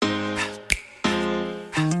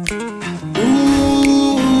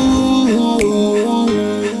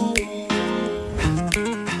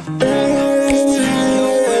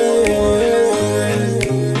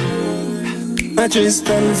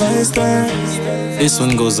Triston, Fivestar. This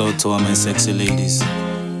one goes out to all my sexy ladies.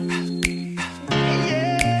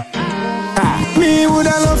 Me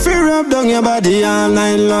woulda love to rub down your body all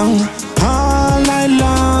night long. All night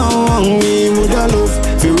long. Me woulda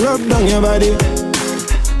love to rub down your body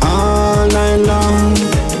all night long.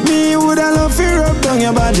 Me woulda love to rub down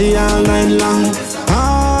your body all night long.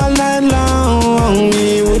 All night long.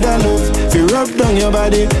 Me woulda love to rub down your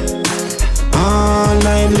body all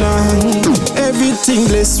night long. Everything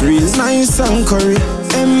bless real nice and curry.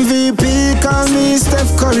 MVP call me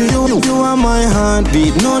Steph Curry. You are my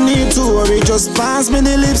heartbeat, no need to worry. Just pass me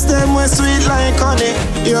the lips, them were sweet like honey.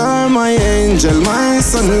 You're my angel, my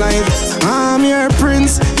sunlight. I'm your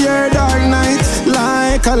prince, your dark night.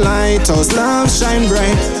 Like a lighthouse, love shine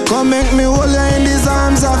bright. Come make me hold you in these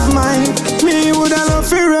arms of mine. Me woulda love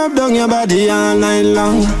to rub down your body all night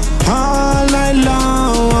long. All night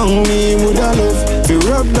long. Me woulda love to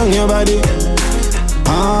rub down your body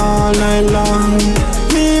all night long.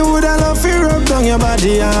 Me woulda love to rub down your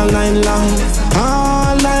body all night long.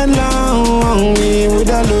 All night long. Me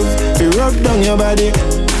woulda love to rub down your body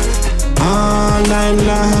all night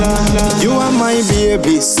long. You are my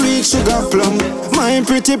baby, sweet sugar plum. My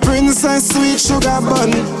pretty princess, sweet sugar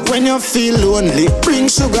bun. When you feel lonely, bring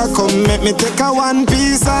sugar come. Make me take a one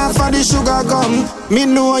piece off of the sugar gum. Me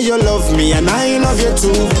know you love me and I love you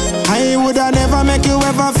too. I woulda never make you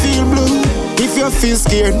ever feel blue. If you feel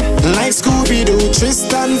scared, like Scooby-Doo,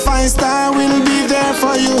 Triston, Fivestar will be there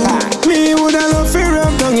for you. Me woulda love to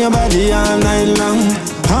rub down your body all night long.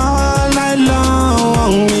 All night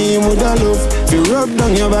long. Me woulda love to rub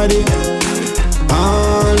down your body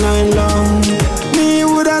all night long. Me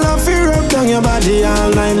woulda love to rub down your body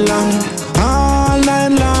all night long. All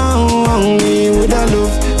night long. Me woulda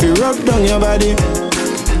love to rub down your body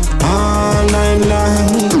all night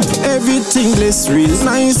long. Everything bless real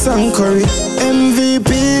nice and curry.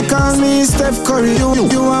 MVP call me Steph Curry.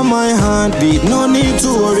 You are my heartbeat, no need to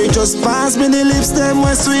worry. Just pass me the lips, them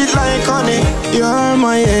were sweet like honey. You're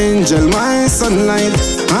my angel, my sunlight.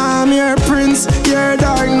 I'm your prince, your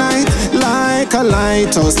dark night. Like a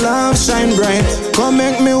lighthouse, love shine bright. Come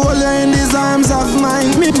make me hold you in these arms of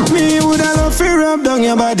mine. Me woulda love to rub down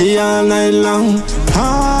your body all night long.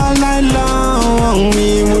 All night long.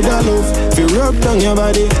 Me woulda love to rub down your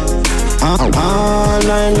body all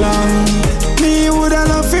night long. Me woulda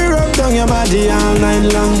love to rub down your body all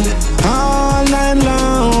night long. All night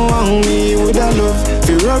long. Me woulda love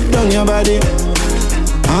to rub down your body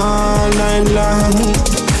all night long.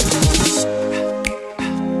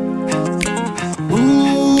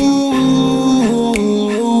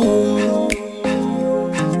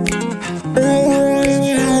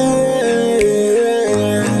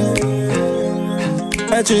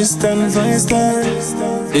 Triston,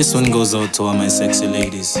 Fivestar. This one goes out to all my sexy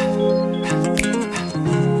ladies.